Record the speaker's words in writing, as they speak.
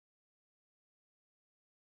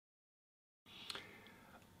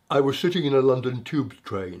I was sitting in a London tube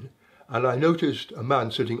train, and I noticed a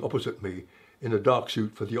man sitting opposite me in a dark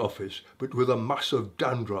suit for the office, but with a mass of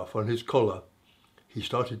dandruff on his collar. He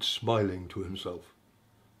started smiling to himself.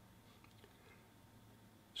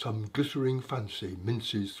 Some glittering fancy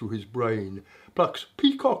minces through his brain, plucks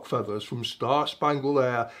peacock feathers from star-spangled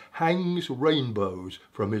air, hangs rainbows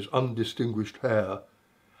from his undistinguished hair,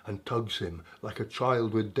 and tugs him like a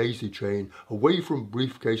child with daisy chain away from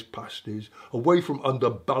briefcase pasties, away from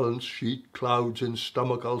under-balance sheet clouds in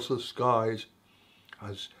stomach ulcer skies,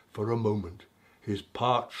 as for a moment his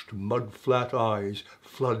parched mud-flat eyes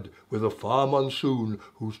flood with a far monsoon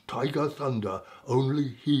whose tiger thunder only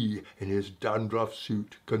he in his dandruff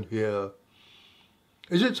suit can hear.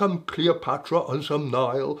 Is it some Cleopatra on some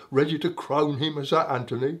Nile ready to crown him as Sir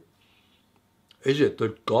Anthony? Is it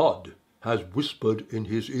that God has whispered in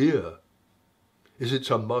his ear? Is it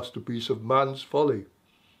some masterpiece of man's folly?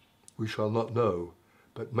 We shall not know,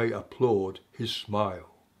 but may applaud his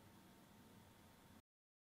smile.